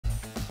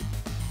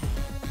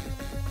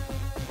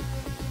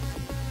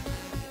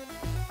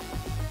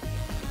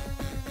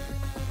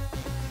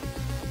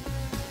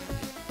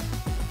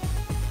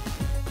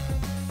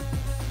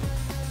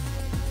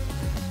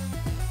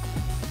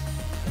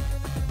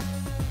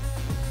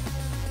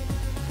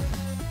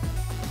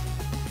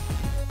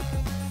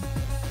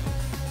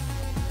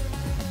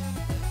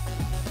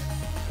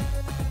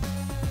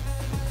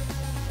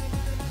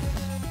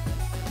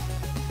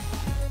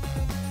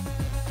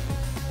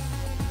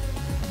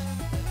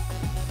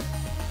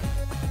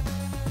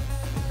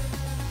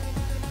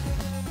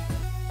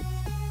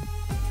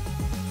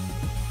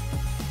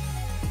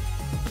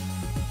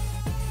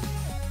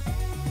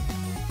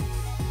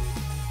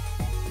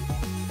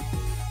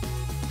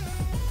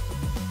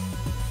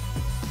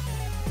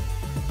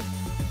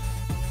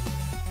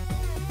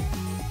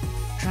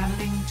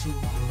to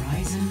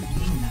Horizon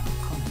Lunar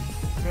Colony.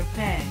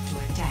 Prepare to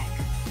attack.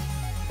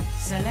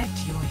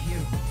 Select your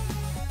hero.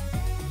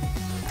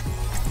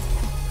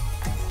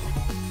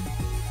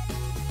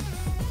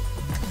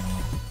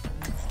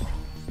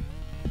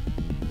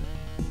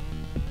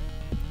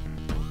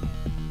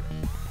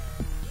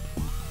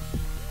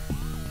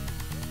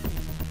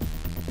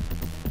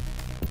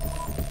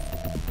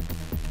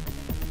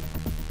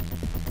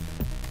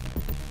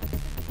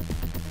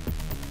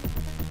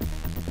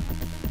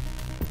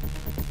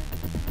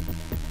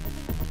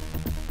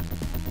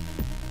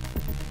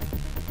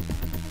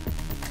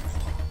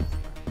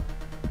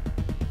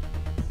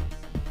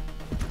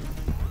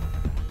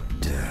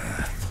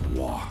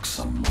 Walks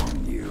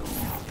among you.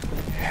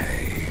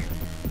 Hey.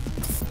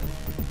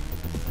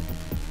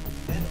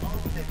 Then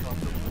I'll pick up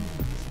the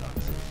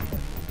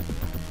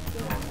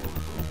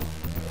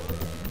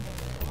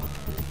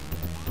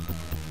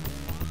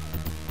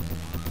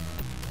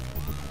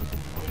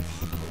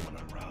going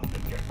around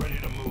and get ready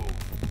to move.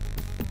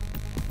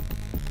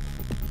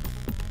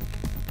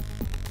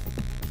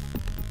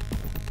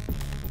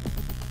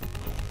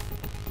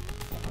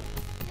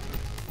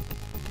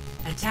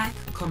 Attack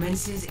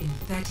commences in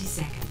 30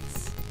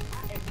 seconds.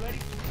 I am ready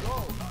to go.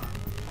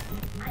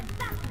 I'm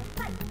back to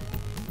fight.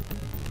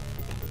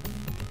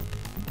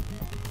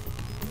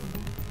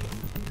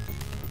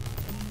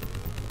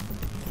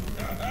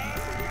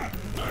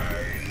 I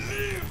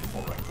live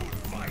for a good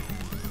fight.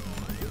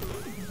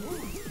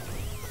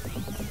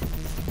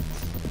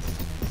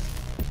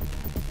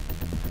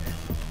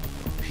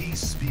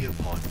 Peace be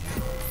upon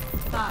you.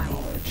 5,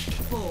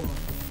 4,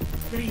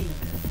 3,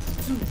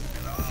 2,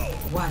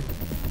 1.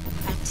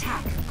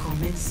 Attack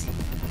commencing.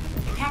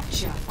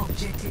 Capture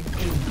objective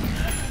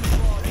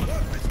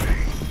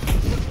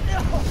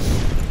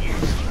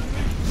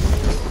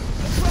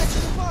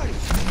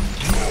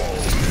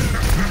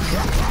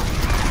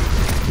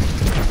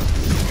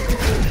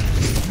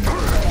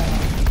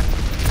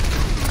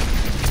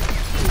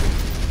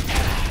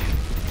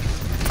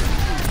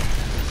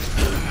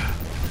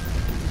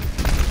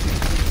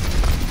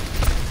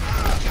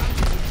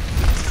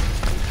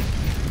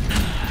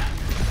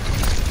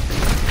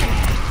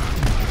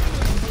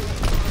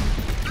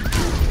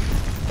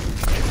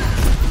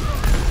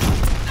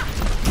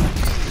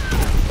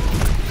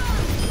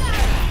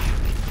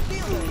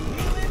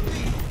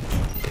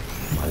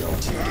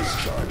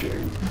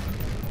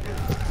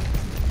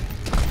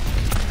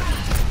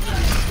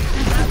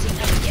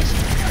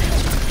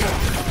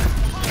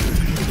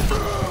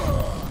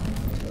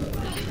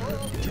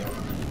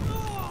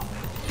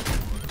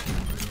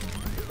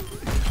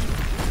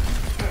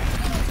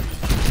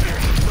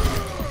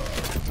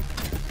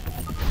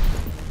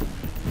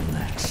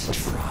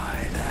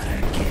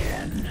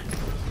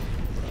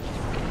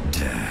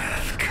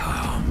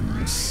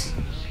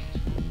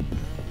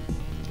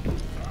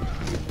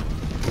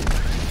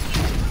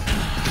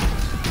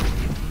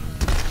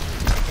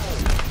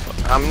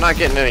I'm not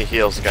getting any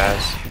heals,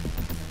 guys.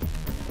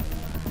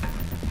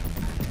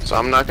 So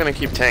I'm not gonna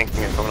keep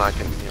tanking if I'm not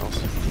getting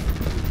heals.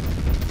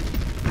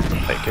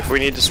 Like, if we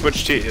need to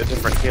switch to a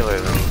different healer,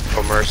 then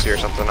go Mercy or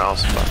something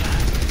else, but...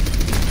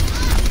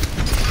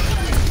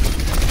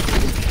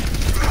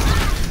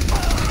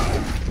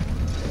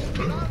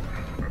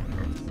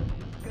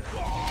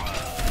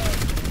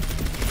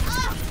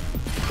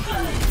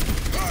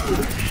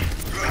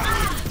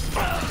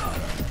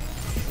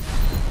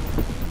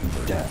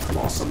 Death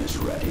Blossom is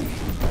ready.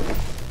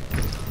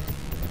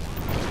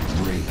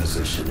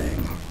 Repositioning.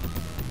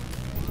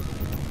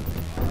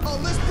 Oh,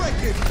 let's break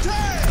it!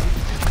 Damn!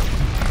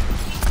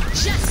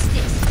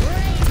 Justice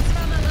reigns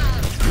from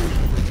above.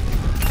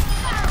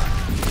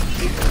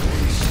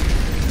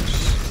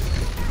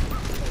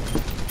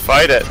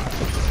 Fight it!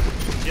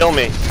 Kill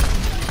me!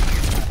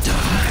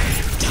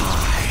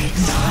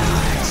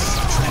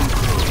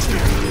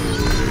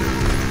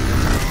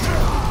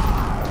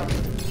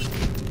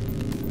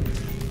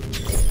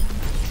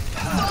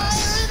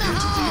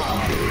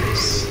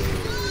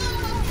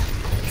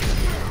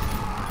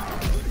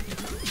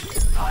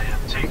 I am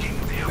taking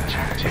the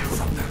objective.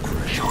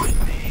 Join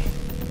me.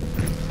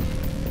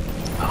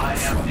 I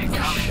am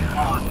becoming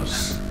one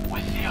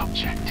with the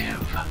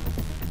objective.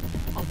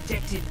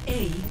 Objective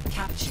A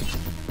captured.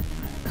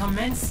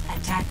 Commence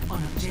attack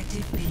on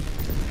objective B.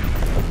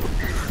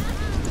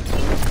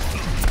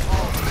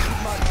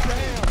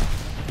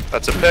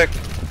 That's a pick.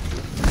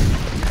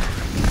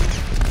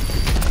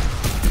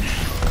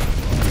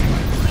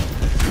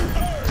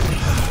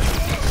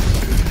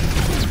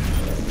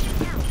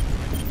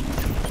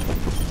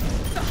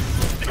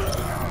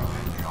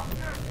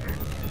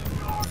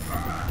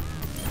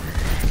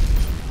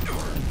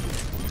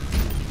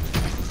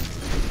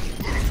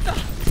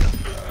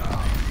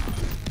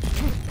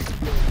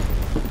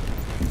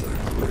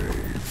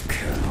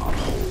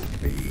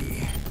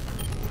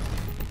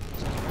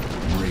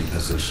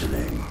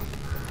 Repositioning.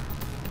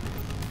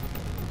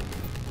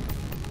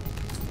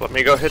 Let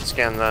me go hit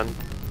scan then.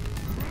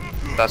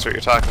 That's what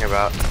you're talking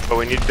about. But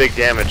we need big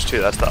damage too,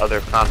 that's the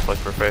other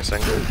conflict we're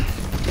facing.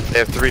 They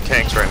have 3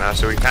 tanks right now,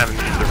 so we kind of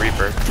need the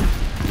Reaper.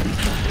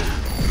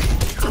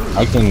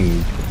 I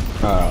can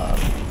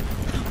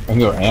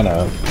go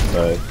Anna,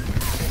 but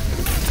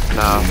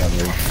No.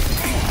 never.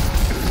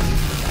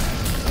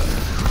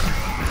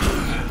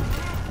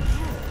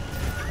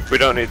 We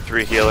don't need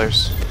 3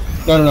 healers.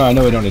 No, I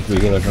know we don't need 3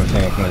 healers. I'm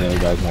saying if one of the other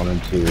guys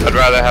wanted to. I'd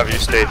rather have you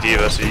stay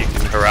D.Va so you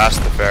can harass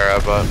the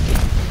Pharah, but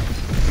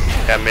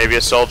yeah, maybe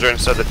a soldier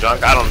instead of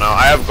junk. I don't know.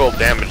 I have gold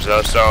damage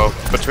though, so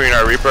between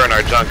our Reaper and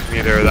our junk,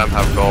 neither of them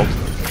have gold.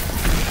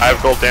 I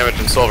have gold damage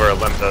and silver at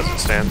limit as it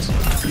stands.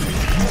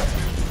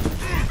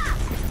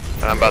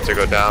 And I'm about to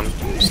go down.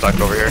 I'm stuck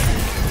over here.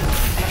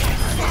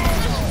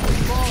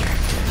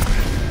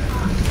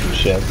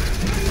 Shit.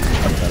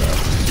 Fuck that up.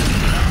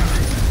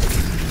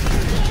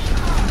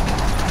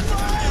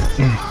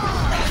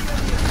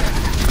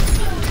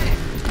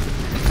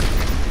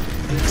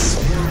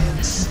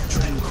 Experience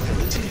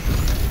tranquility.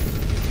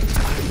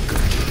 I'm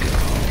good to go.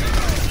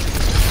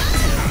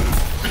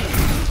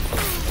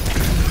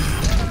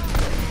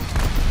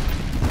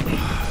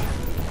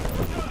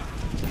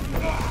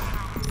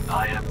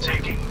 I am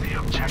taking the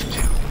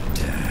objective.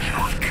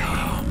 Death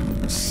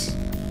comes.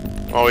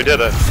 Oh, we did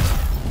it.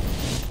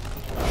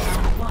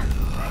 One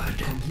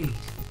complete.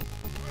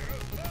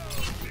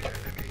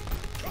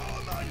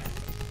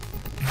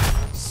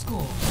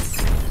 Score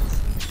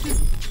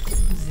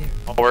 2-0.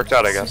 All worked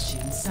out, I guess.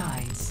 Switching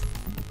sides.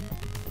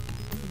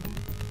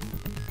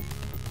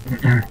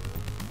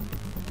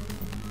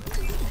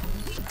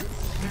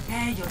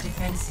 Prepare your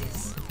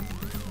defenses.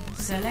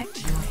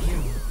 Select your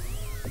hero.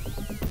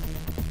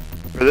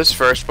 For this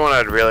first one,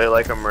 I'd really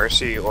like a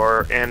Mercy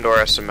or a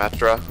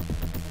Symmetra.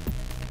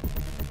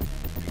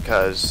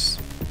 Because,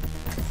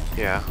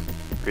 yeah,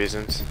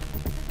 reasons.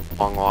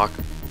 Long walk,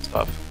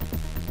 stuff.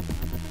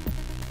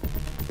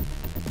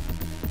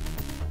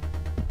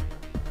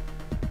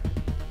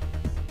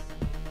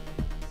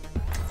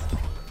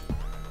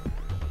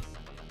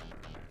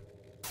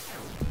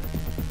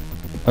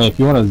 Hey, if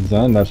you want to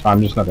Zen, that's fine.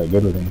 I'm just not that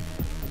good with him.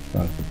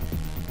 So.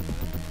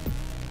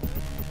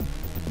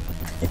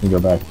 I can go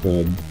back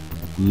to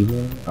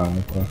D.Va.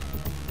 Oh, okay.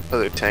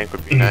 Another tank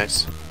would be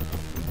nice.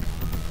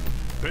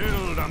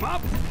 Build them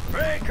up,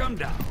 break them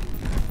down.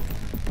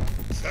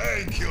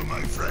 Thank you,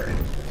 my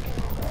friend.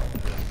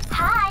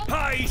 Hi.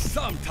 Pie's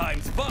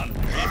sometimes fun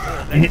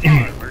before the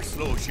armor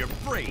slows your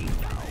brain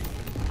down.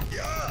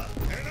 Yeah,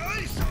 and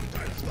I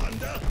sometimes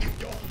wonder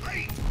if your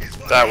height is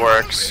what That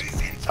works. always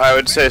seems I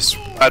would say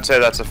I'd say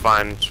that's a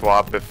fine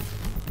swap if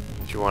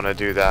you want to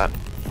do that.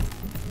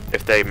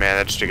 If they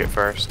manage to get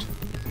first,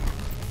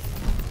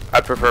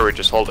 I'd prefer we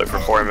just hold it for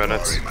 4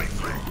 minutes. my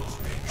friend.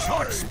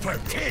 Shots per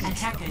 10.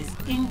 Attackers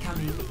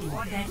incoming in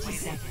 30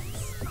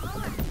 seconds.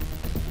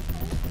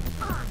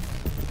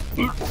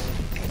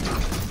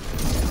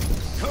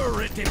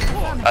 Turret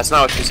deployed. That's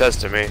not what she says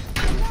to me.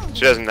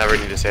 She doesn't ever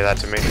need to say that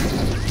to me.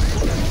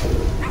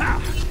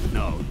 Ha!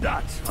 No,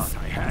 that's what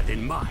I had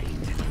in mind.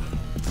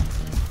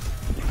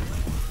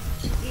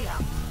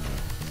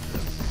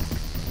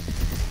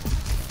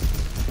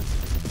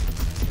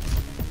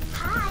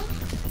 Hi.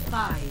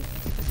 5,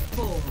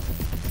 4,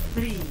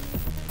 3,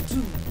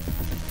 2,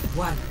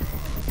 1.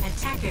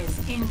 Attackers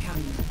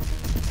incoming.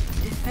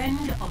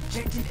 Defend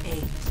objective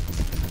A.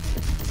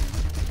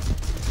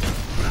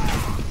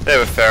 They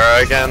have a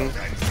Pharah again,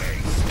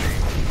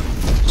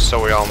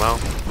 so we all know.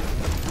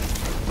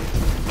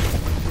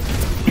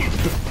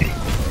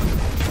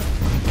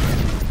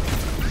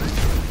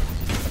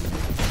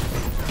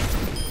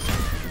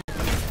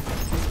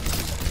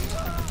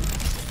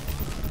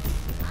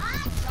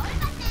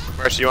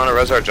 Mercy, you want to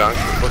res our junk?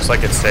 Looks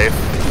like it's safe.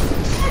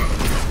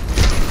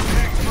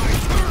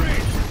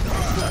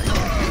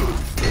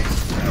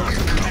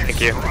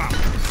 Thank you.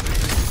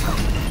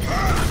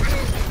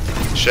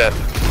 Shit.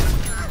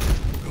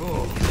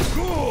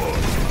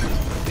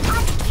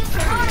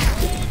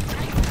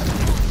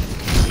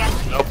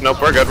 Nope,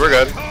 we're good, We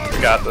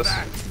got this.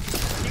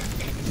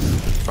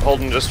 We're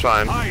holding just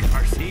fine. I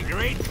foresee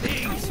great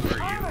things for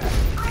you.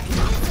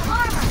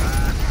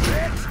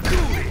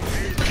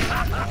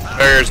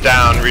 Barrier's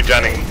down,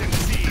 regenning.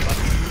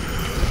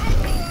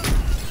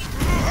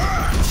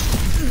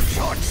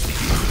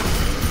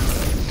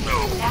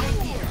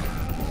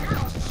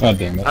 God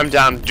damn it. I'm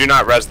down, do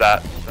not res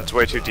that. That's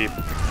way too deep.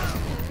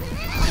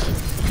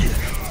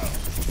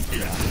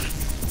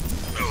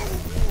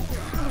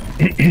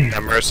 Yeah,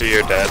 Mercy,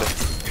 you're dead.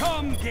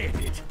 Come get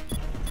it.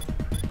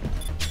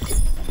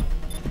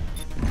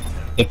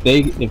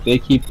 If they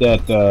keep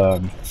that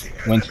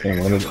Winston,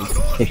 we're gonna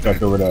switch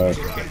back over to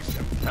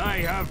I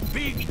have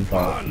big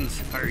plans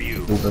for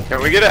you. Uber.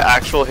 Can we get an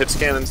actual hit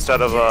scan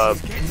instead of a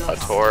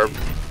Torb?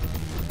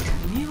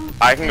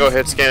 I can go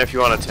hit scan if you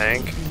want a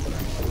tank.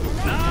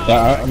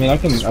 Yeah, I mean I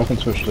can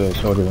switch to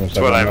soldier. That's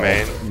what I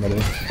mean.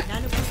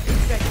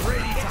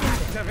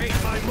 Activate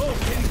my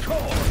molten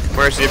core.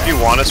 Mercy, if you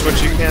want to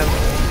switch, you can.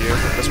 You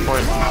at this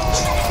point.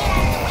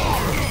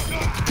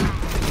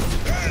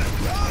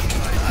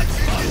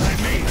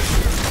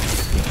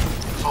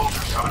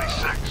 Soldier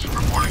 76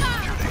 reporting for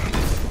duty.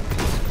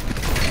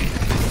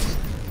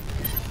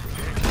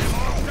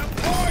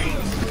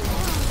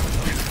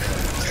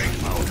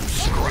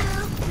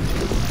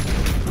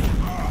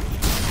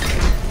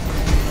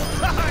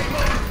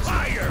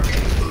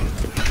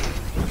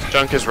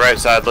 Junk is right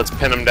side. Let's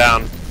pin him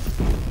down.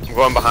 I'm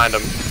going behind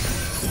him.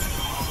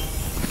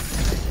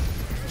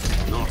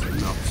 Not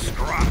enough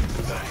scrap,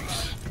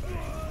 thanks.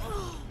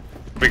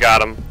 We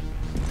got him.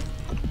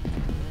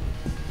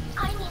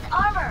 I need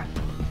armor.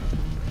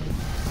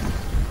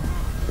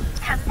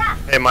 감사.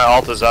 Hey, my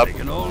ult is up. They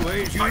can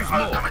always use more.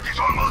 Ultimate is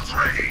almost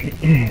ready.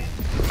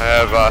 I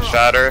have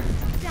Shatter.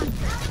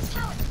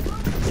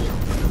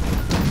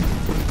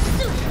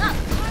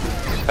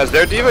 Has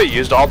their diva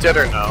used ult yet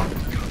or no?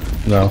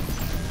 No.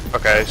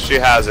 Okay, she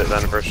has it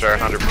then for sure,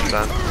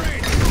 100%.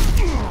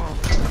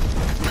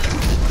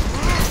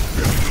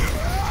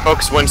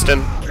 Focus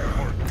Winston.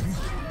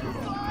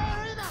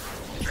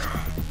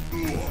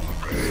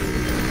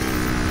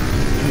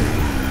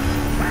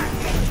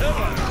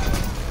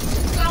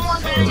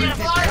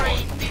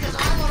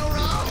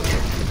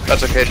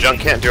 That's okay, Junk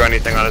can't do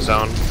anything on his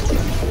own.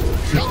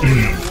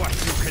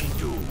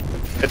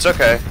 It's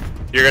okay.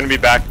 You're gonna be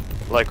back,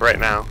 like, right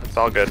now. It's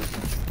all good.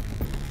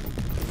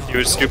 He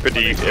was stupid to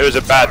it was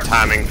a bad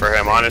timing for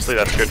him. Honestly,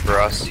 that's good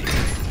for us.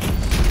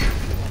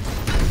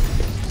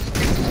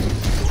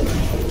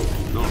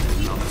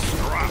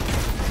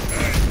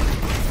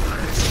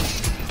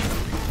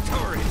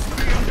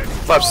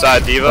 Left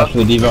side, Diva. Watch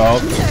the diva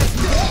ult.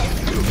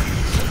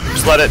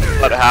 Just let it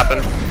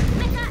happen.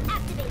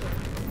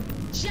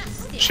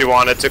 She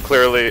wanted to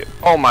clearly.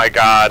 Oh my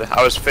god,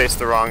 I was faced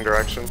the wrong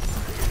direction.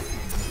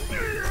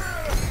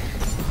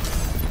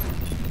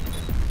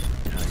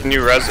 Can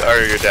you res?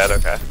 Oh, you're dead.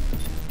 Okay.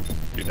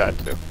 You died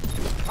too.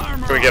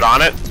 Can we get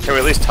on it? Can we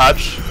at least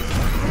touch?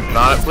 Get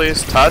on it,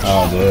 please. Touch.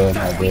 Oh, dude,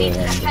 I did.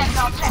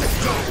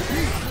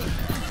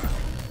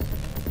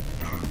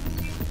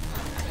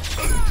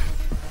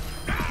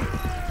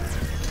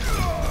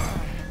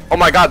 Oh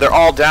my god, they're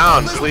all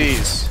down,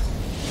 please.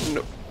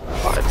 No.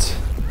 What?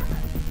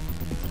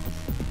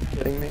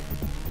 Kidding me?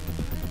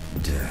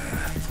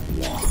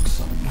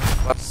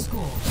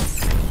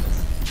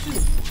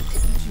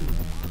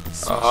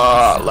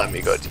 Let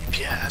me go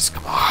DPS,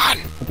 come on.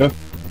 Okay.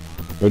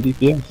 Go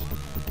DPS.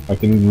 I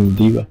can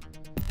diva.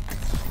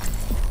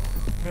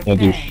 Can't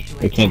do.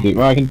 I can't do.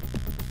 Well, I can.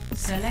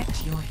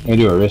 Select your I can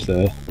do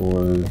Arista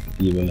or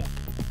diva.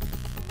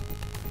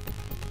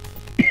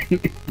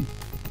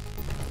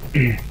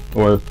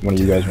 Or if one of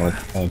you guys want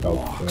to tank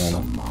out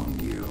Diana.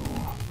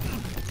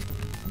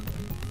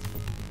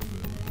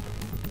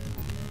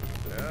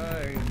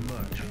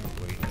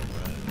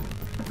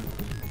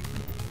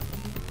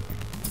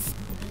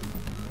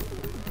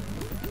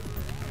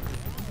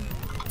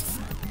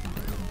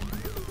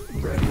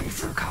 Ready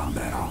for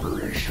combat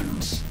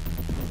operations.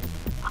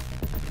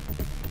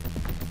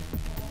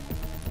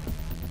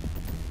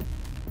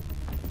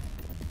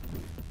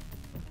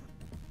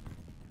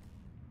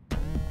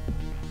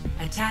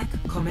 Attack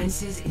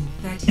commences in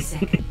 30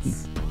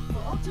 seconds. For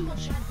optimal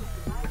chance of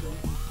survival,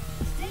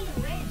 stay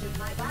in range of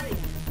my barrier.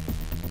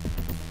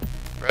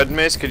 Red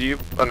Mace, could you?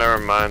 Oh, never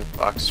mind.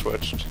 Fox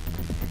switched.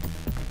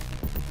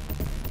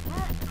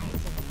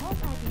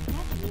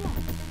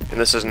 And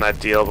this isn't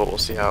ideal, but we'll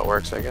see how it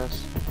works, I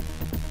guess.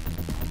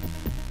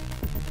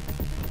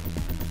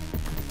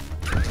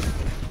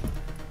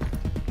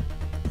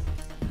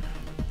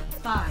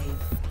 Five,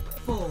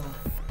 4,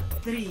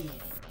 3,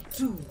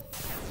 2,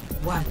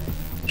 1.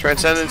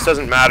 Transcendence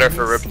doesn't matter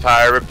for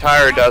Riptire.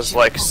 Riptire does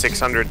like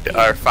 600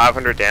 or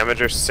 500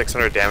 damage or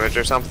 600 damage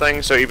or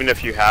something. So even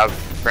if you have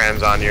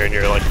Franz on you and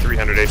you're like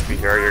 300 HP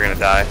hero, you're gonna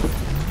die.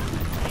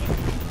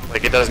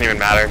 Like it doesn't even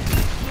matter.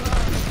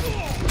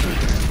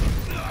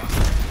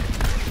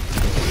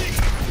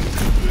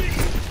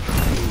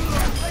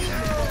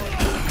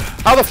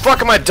 How the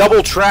fuck am I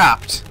double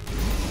trapped?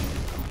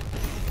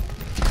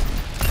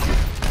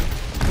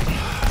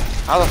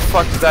 How the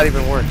fuck does that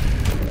even work?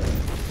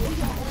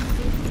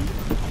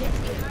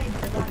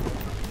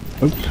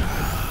 Oops.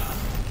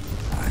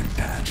 I'm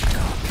patched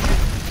up.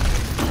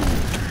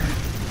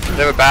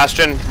 They have a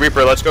Bastion.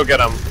 Reaper, let's go get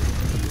him.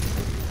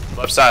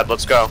 Left side,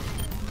 let's go.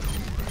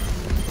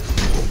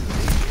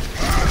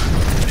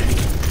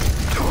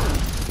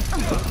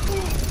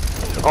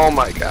 Oh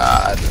my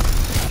god.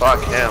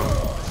 Fuck him.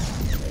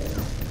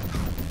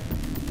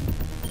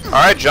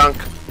 Alright, Junk.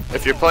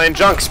 If you're playing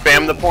Junk,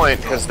 spam the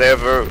point, because they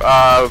have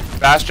a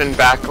Bastion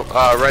back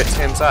right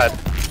hand side.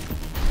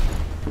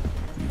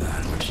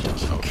 That which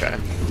doesn't Okay.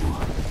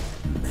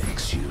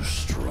 makes you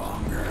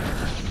stronger.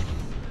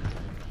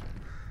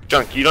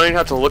 Junk, you don't even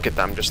have to look at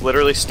them. Just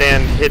literally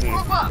stand hidden,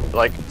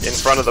 like, in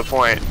front of the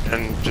point,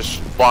 and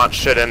just launch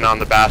shit in on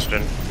the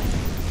Bastion.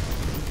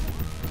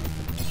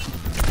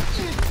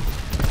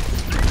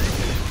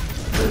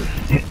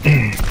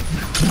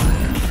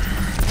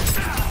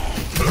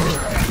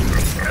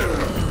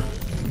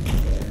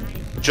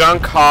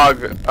 Junk,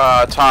 Hog,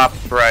 top,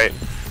 right.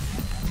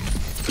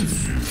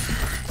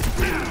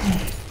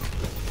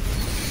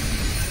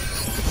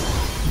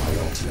 My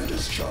ultimate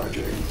is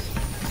charging.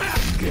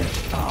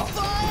 Get up.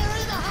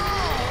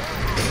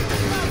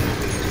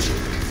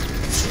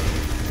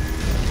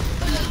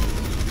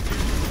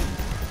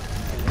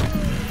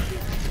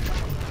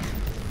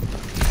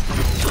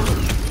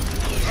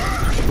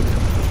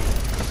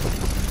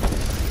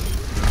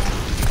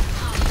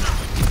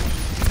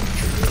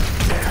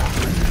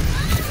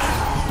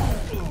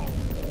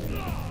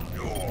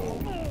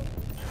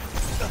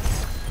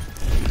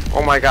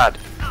 my god.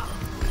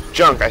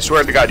 Junk, I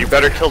swear to god, you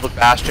better kill the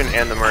Bastion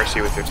and the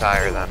Mercy with your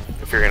tire then,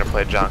 if you're gonna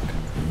play Junk.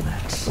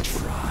 Let's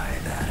try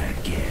that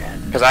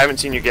again. Because I haven't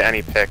seen you get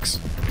any picks.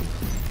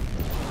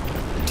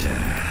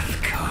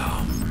 Death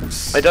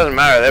comes. It doesn't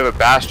matter, they have a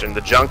Bastion. The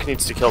Junk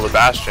needs to kill the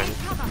Bastion.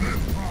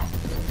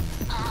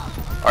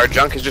 Our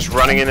Junk is just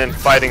running in and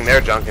fighting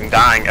their Junk and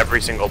dying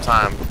every single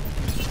time.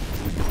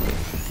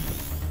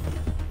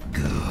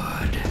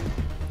 Good.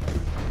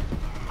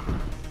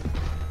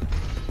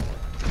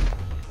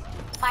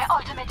 My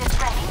ultimate is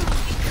ready.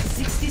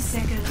 60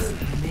 seconds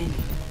remaining.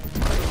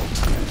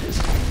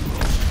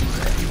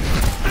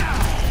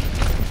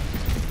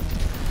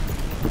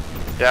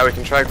 Yeah, we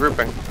can try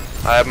grouping.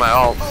 I have my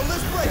ult.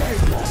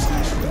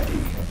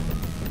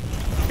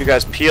 If you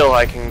guys peel,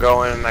 I can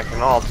go in and I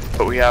can ult.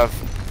 But we have...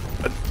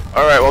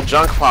 Alright, well,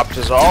 Junk popped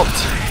his ult.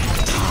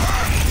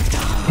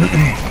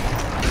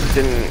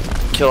 Didn't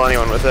kill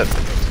anyone with it.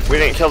 We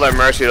didn't kill their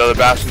Mercy, though. The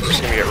Bastion's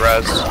just gonna get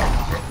res.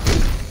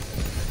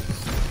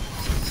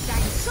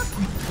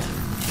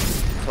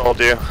 Told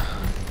you.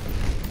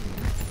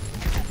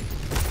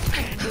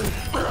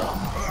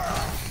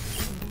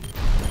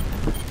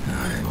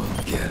 I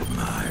will get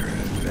my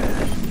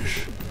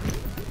revenge.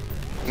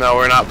 No,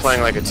 we're not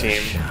playing like a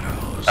team.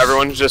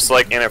 Everyone's just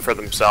like in it for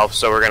themselves,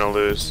 so we're gonna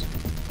lose.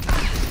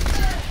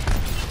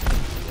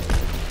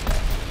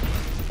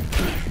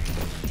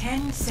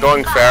 10 seconds.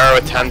 Going fair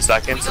with 10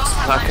 seconds, it's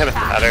not gonna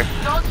matter.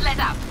 Don't let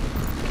up.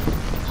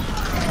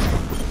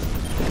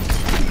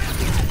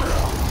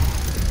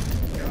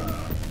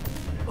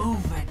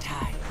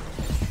 Overtime.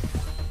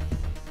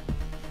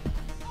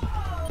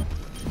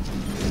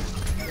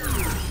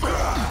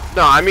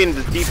 No, I mean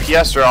the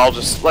DPS are all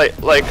just like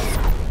The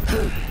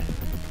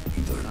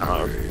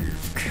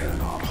grave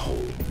cannot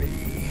hold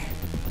me.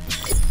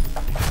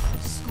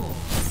 Score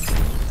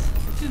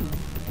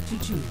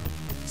 2-2.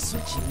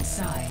 Switching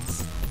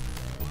sides.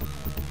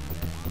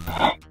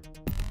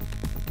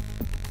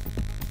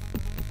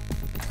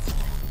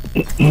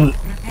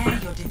 Prepare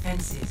your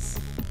defenses.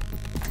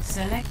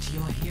 Select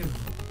your hero.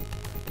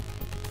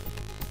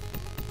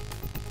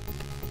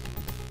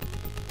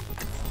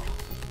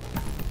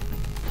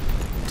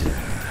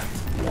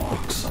 Death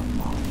walks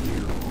among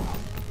you.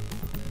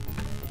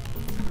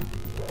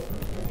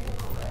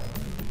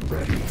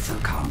 Ready for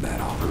combat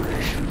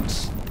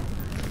operations.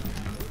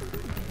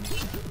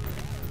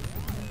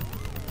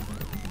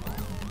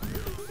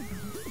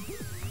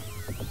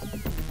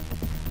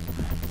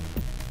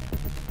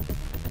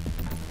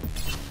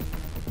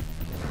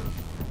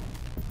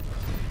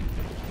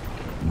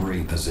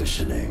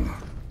 Repositioning.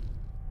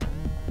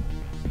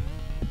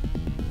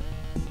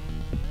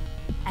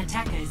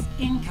 Attackers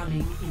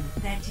incoming in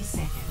 30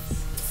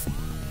 seconds.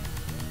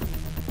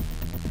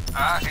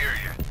 I hear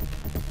you.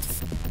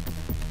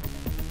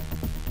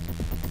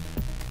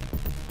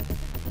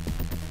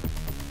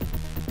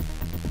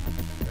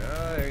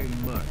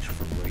 Ain't much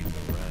for waiting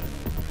around.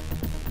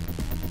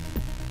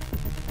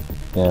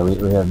 Yeah,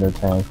 we have no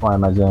tank. Why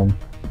am I Zen?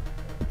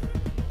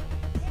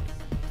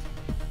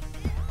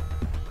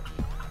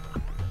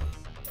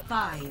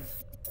 Five,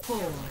 4,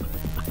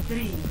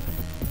 3,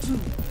 2,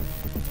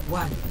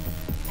 1.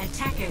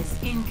 Attackers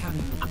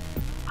incoming.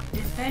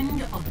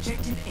 Defend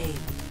objective A.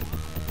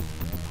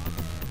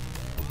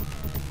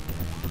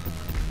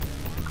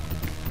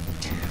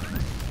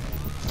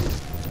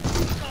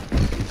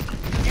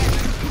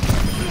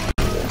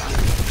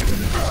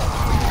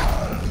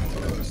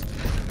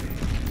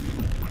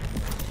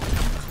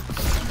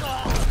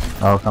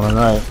 Oh, coming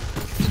right.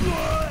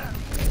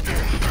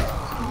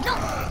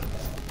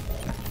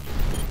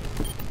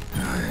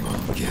 I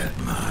will get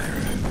my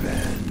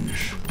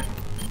revenge.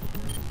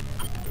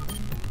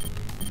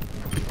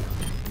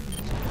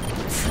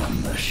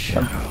 From the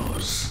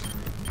shadows.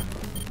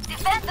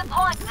 Defend the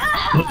point.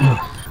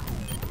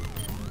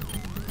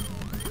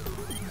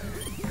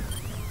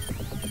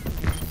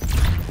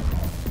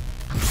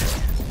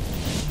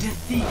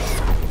 Defeat.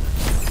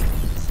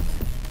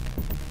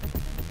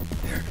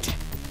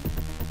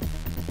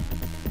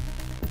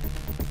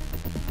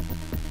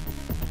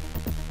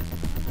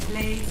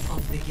 Play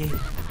of the game.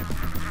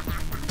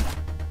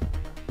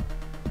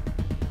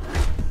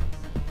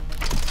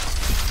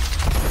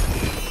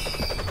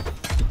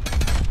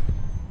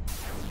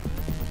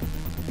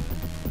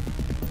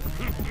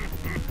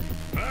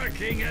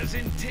 Barking as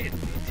intended.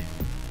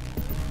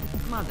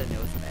 Mother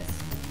knows best.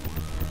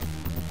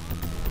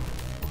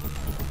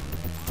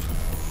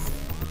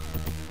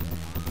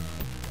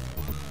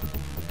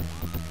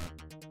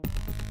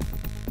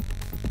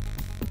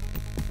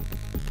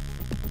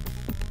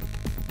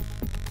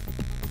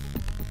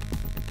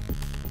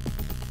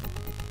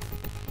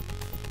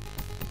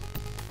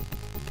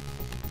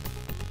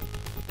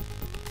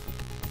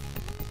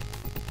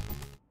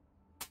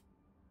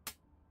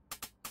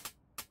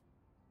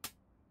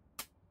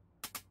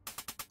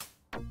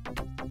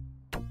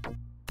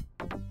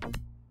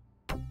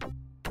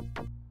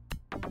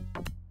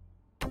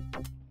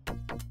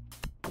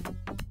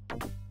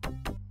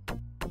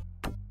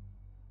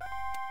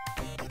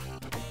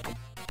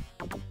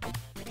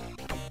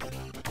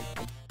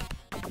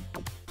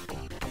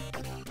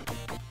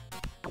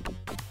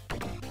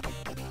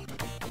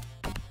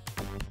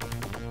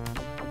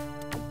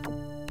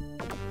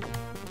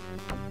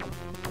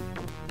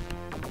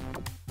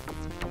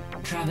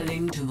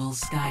 Traveling to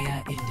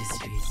Volskaya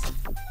Industries.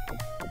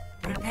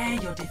 Prepare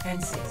your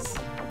defenses.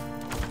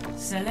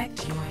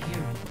 Select your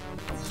hero.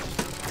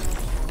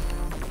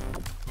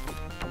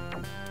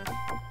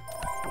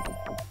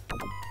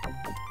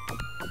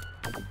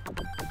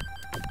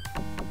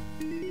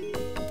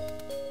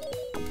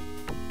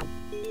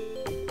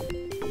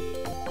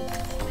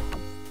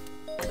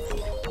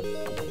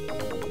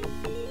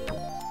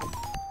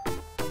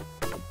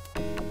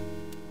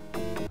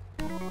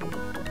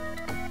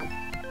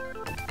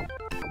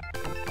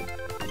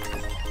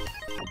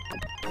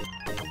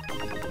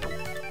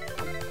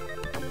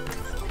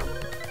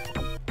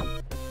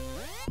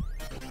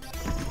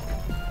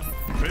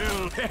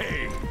 Bill,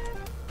 hey!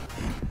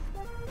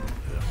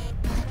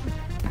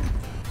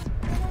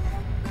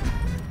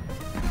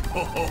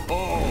 Ho ho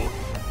ho!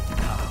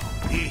 Now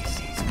this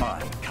is my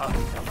kind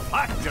of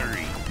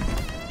factory!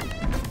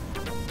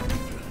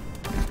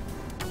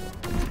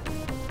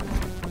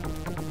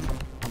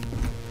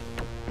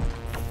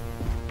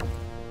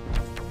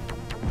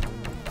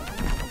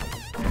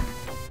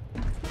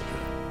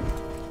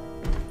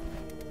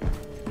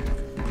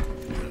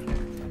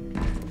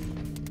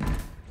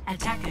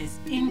 Attackers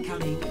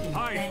incoming in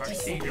I 30 foresee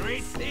seconds.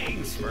 great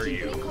things for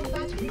you!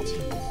 Combat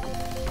routine.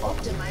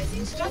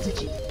 Optimizing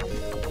strategy.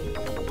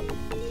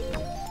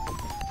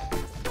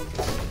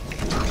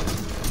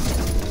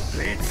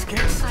 Let's get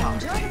Enjoy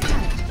started! the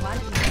planet while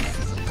it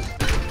lasts.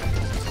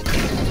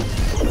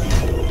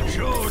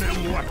 Show them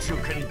what you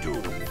can do!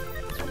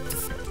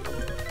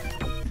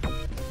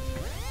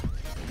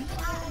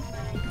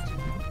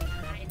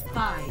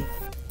 5,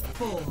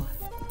 4,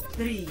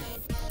 3,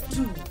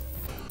 2,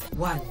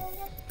 1.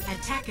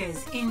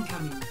 Attackers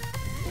incoming.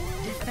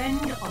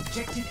 Defend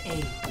objective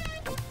A.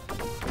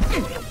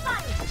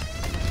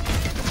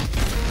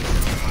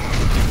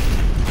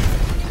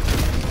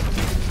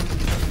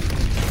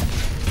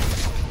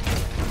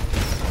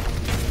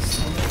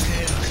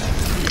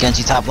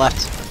 Genji top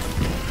left.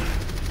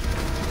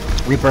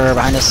 Reaper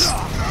behind us.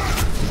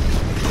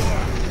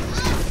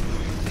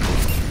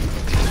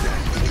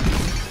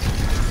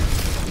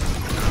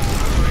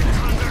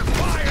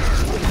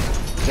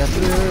 Get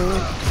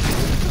through.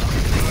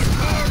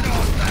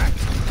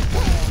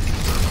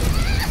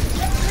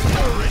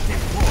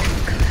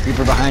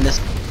 Reaper behind us.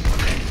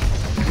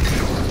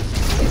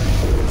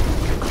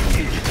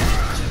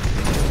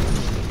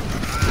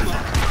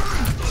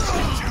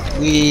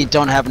 We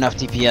don't have enough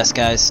DPS,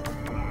 guys.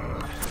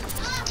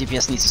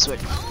 DPS needs to switch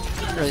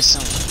really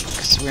soon,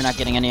 because we're not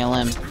getting any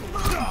LM.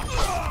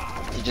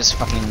 You're just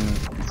fucking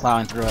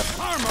plowing through it.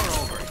 Armor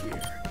over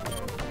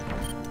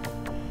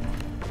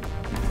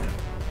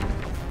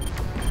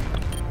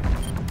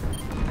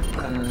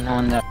here! No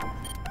one there.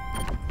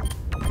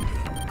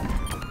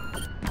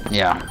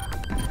 Yeah.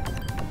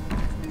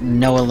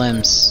 No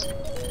limbs.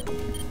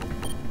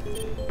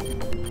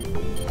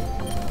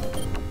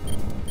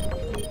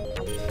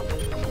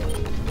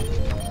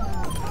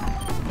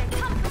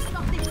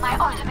 My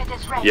ultimate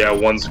is ready. Yeah,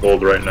 one's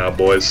gold right now,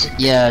 boys.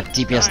 Yeah,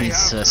 DPS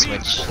needs to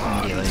switch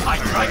immediately.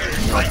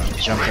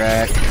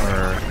 Junkrat,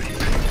 or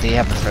they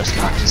have the first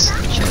knock, just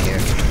chill here.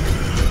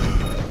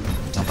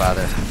 Don't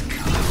bother.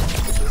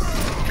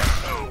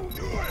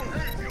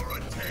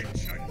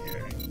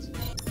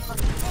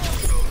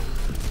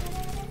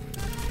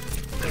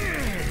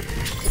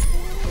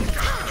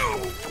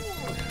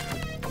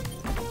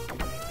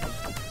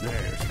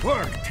 There's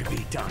work to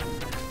be done.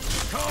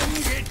 Come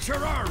get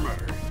your armor.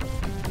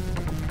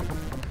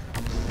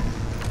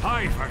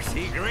 I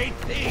foresee great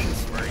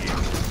things for you.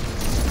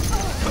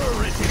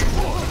 Turret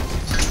deployed.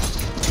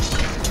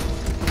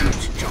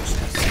 It's just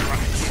a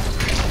scratch.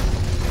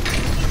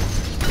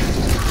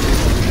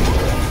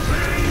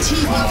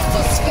 Team up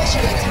for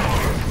special attack.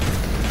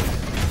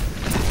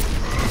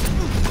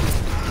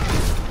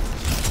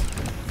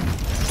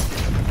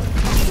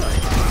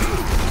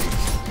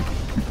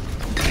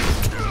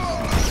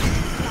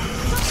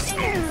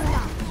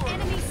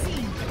 Enemy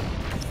seen.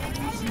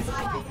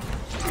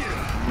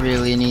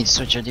 Really need to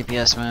switch our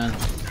DPS, man.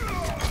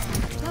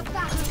 The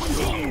battle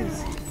continues.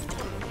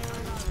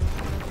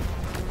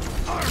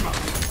 Armor,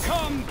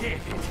 come get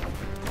it.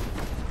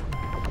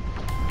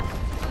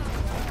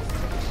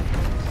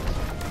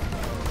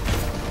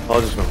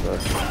 I'll just come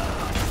back.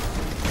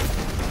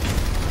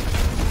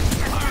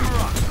 Armor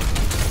up.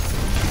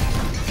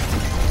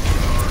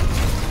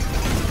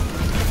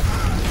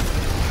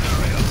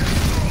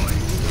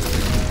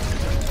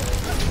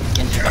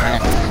 Genji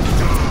behind.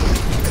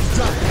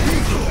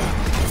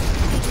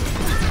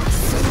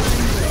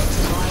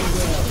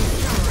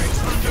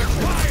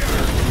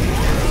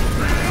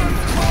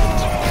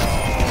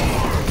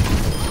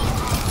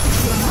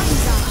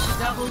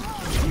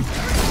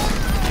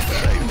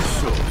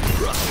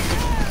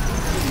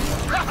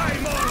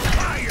 I'm on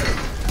fire.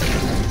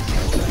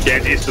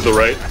 Genji's to the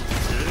right.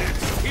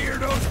 Let's hear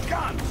those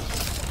guns.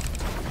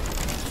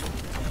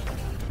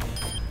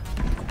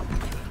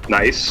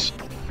 Nice.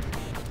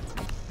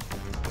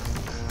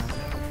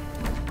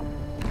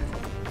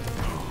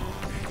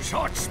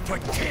 Such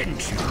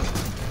potential.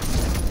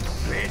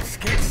 Let's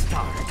get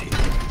started.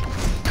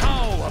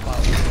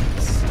 about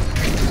this?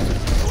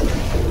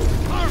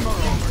 Armor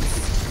over.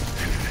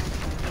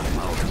 I'm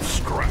out of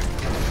scrap.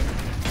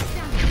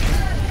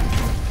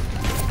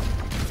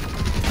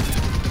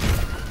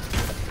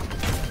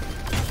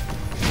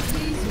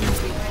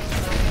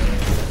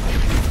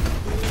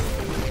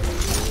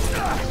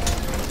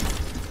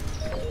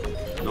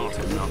 Not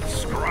enough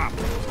scrap.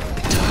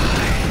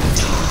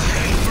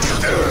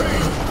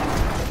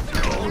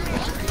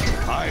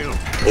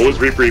 What was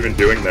Reaper even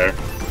doing there?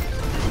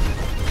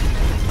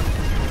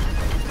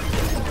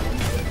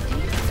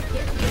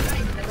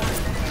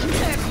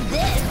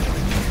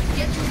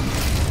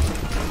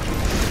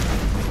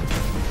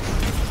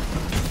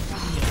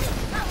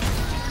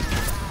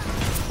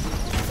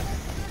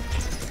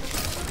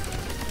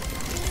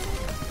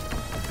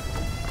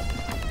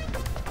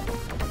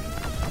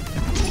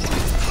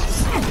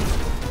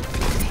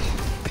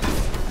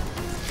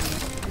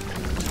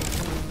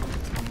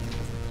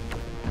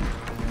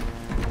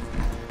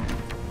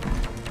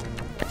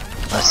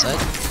 Left side.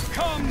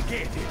 Come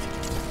get it.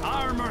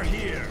 Armor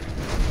here.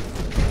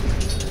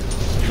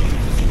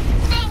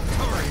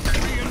 Turret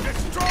being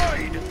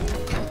destroyed.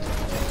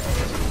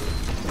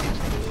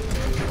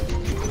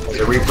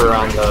 There's a Reaper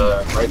on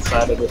the right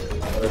side of the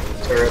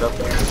turret up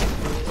there.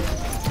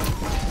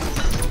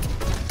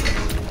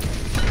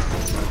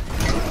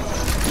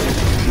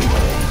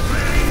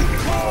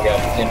 We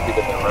got Impy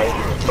to the right.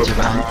 Two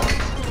behind.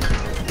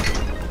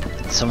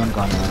 Someone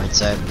going on the right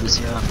side.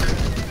 Lucio.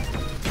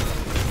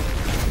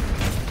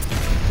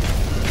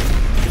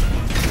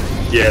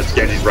 Yeah, it's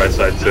Genji's right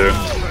side too.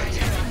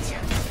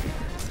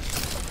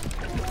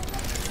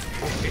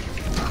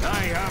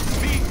 I have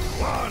big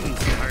ones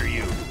for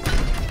you.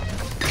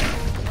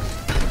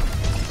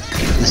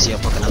 Lucio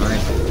poking on the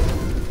right.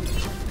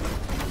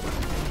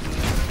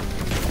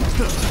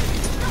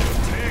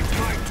 Take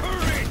my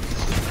turret.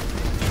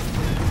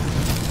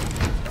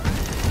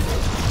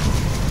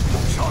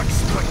 Such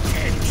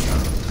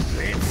potential.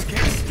 Let's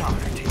get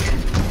started.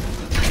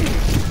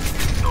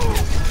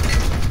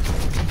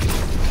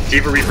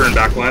 D.Va Reaper in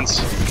back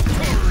lens.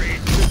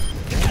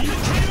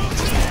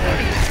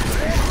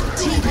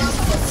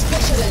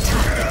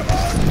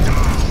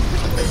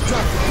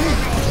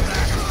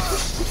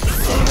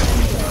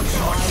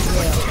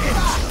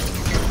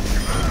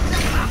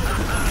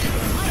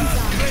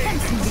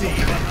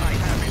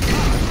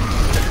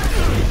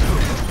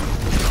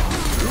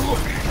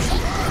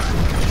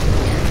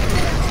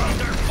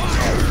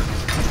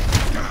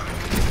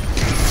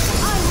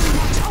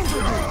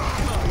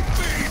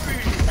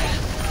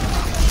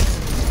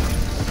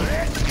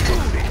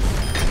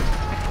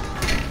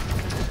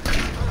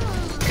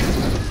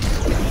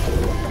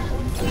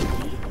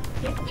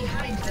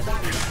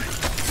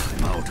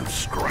 I'm out of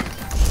scrap.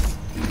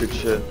 Good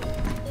shit.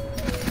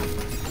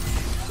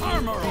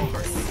 Armor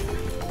over.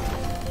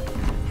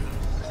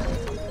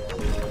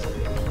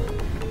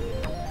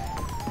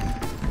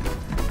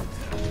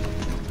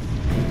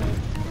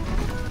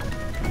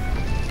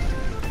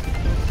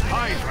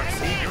 I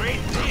foresee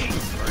great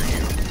things for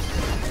you.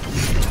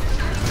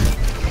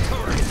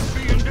 Turrets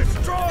being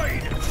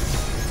destroyed.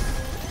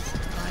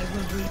 I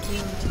will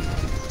rebuild.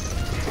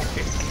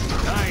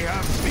 I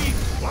have big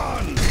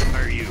plans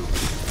for you.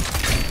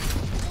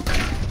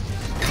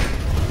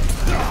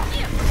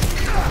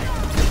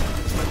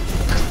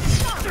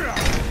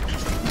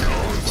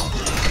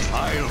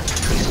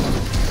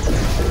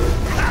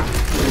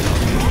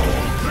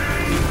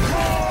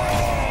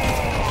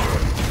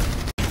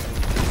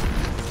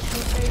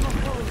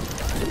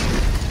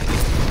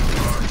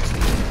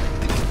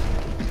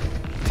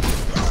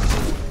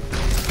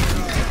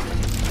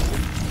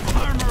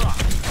 Armor up.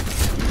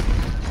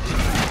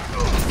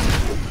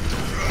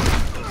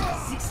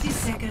 60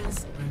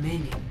 seconds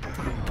remaining.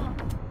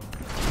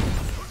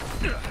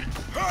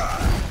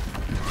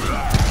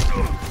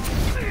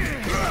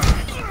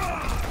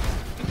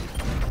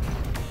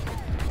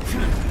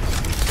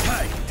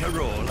 Time to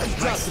roll like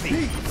my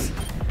sleeves.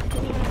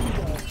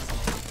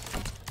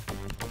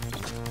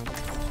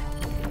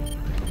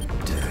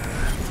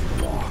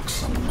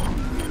 Walks among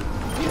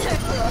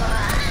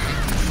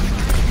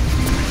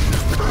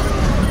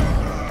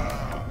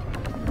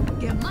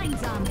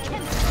Gemeinsam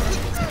kämpfen.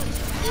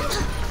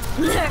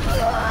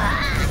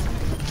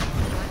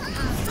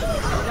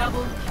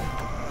 Double.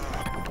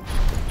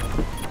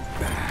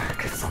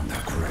 back from the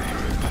grave.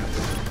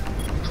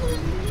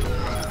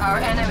 Our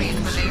enemies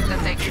believe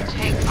that they can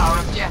take our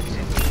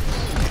objective.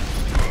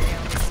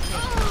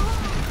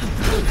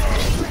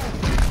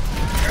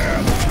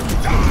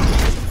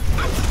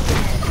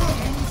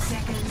 10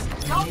 seconds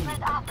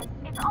remaining. Up.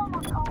 It's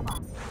almost over.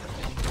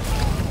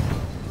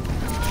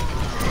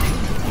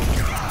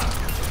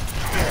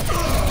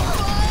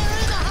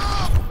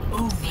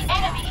 The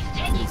enemy is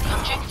taking the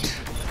objective.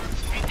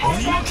 Prepare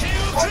them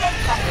for the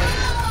battle.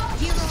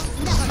 Heroes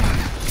never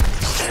die.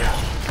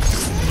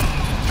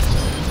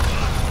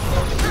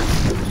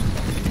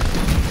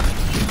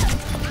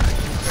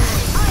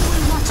 I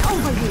will watch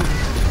over you.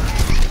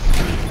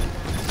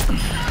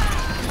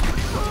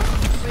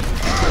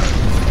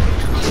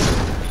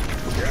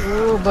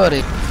 Oh,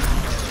 buddy.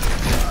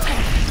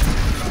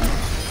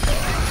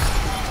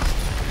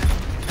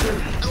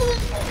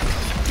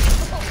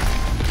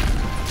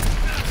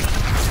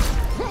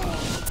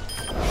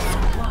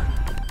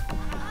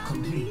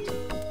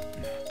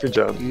 Good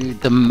job.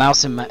 Dude, the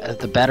mouse in my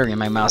the battery in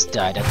my mouse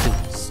died. I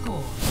have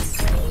Score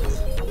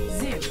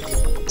 0.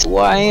 to...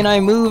 Why ain't I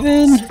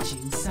moving?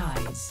 Switching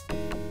sides.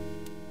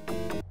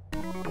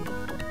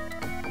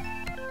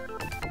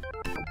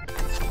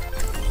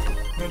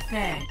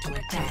 Prepare to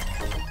attack.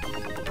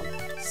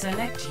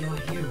 Select your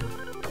hero.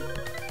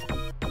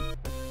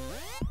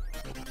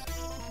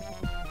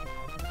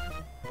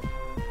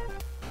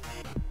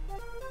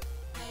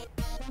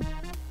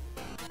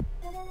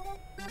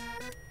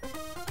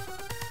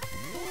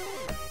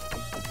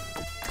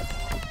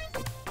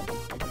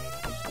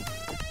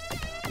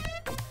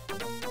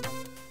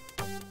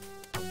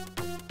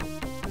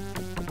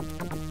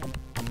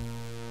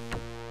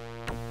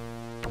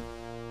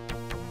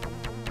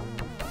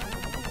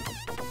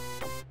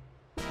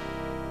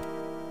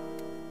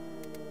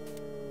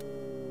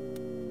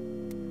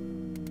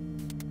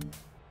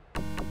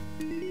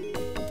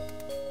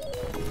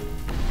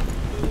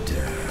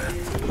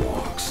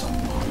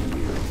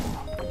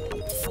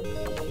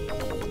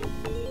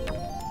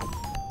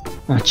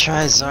 I'll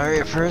try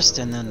Zarya first,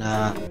 and then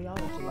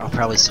I'll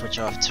probably switch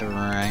off to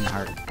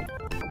Reinhardt.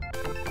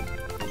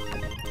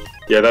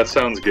 Yeah, that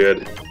sounds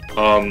good.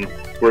 We're I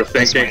just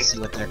thinking wanna see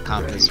what their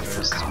comp is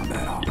first.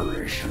 Combat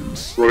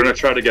operations. we're gonna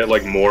try to get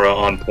like Mora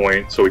on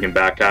point so we can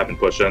back cap and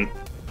push in.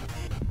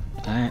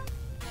 Alright.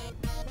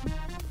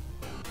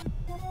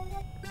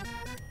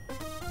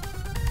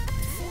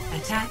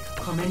 Attack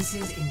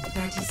commences in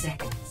 30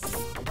 seconds.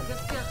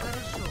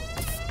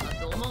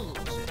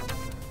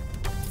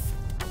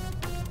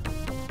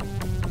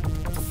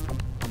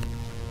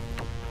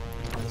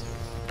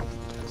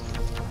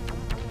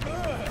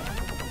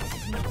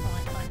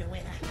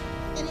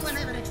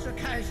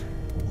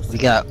 We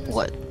got,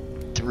 what,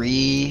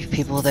 3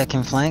 people that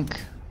can flank?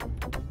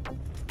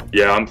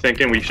 Yeah, I'm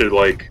thinking we should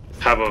like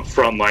have a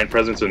front line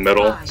presence in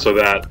middle so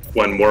that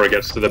when Mora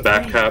gets to the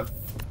back cap,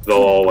 they'll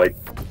all like,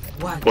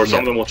 or some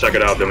of them will check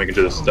it out, then we can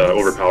just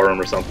overpower them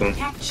or something.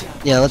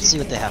 Yeah, let's see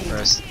what they have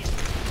first.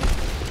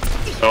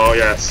 Oh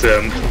yeah,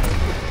 Sim.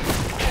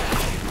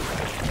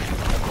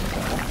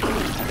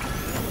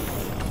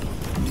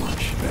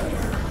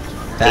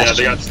 Yeah,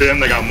 they got Sim,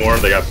 they got Mora,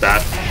 they got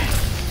Bat.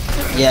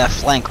 Yeah,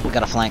 flank. We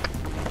got a flank.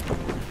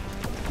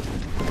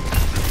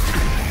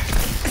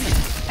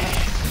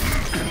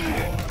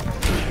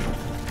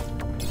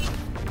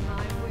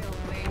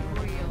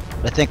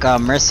 I think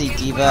Mercy,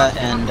 D.Va,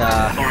 and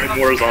Alright,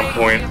 Mora's on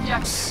point.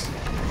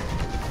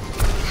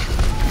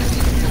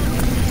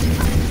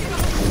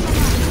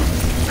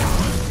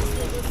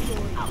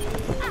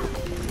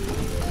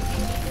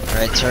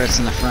 Alright, turrets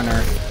in the front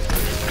are...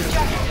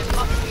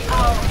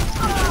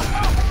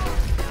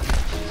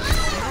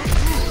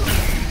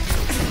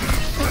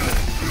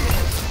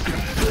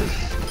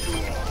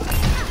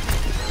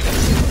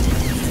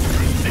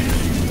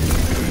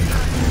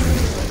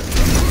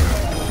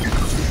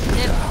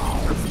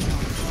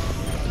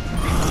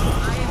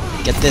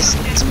 Get this,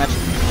 it's a match.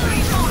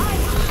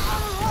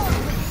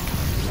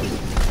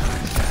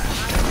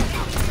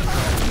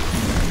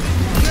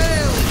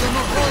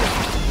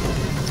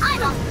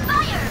 I'm on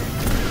fire!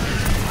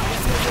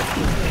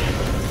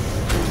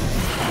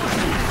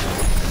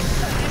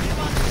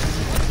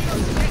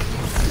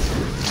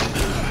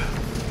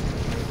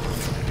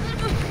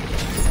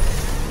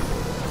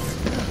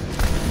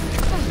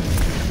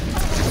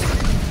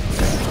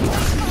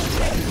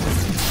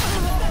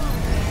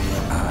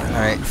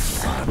 Alright.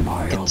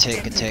 Good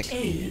take, good take.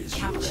 A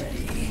captured.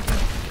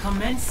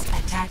 Commence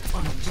attack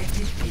on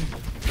objective B.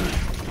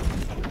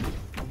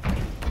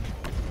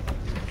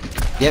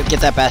 Yep, get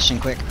that Bastion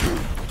quick.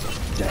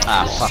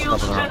 Ah, fuck, double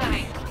the rope.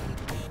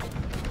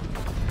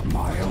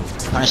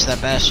 Punish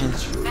that Bastion.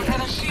 They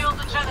have a shield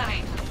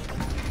generator.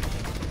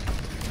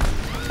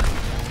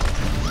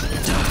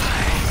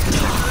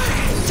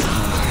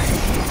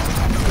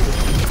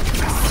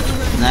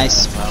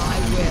 Nice.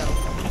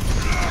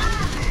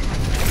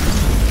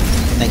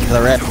 Thank you for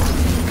the red.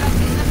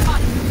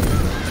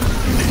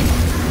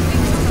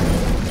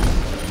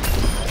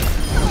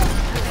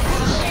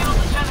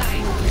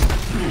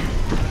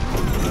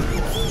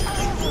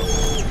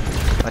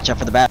 Watch out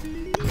for the bat.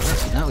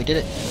 No, we did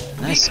it.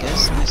 Nice,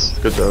 guys. Nice.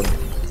 Good job.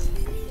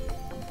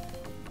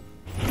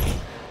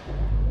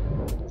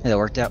 Hey, that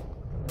worked out.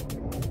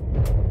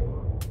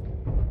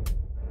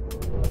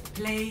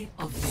 Play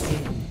of the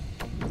game.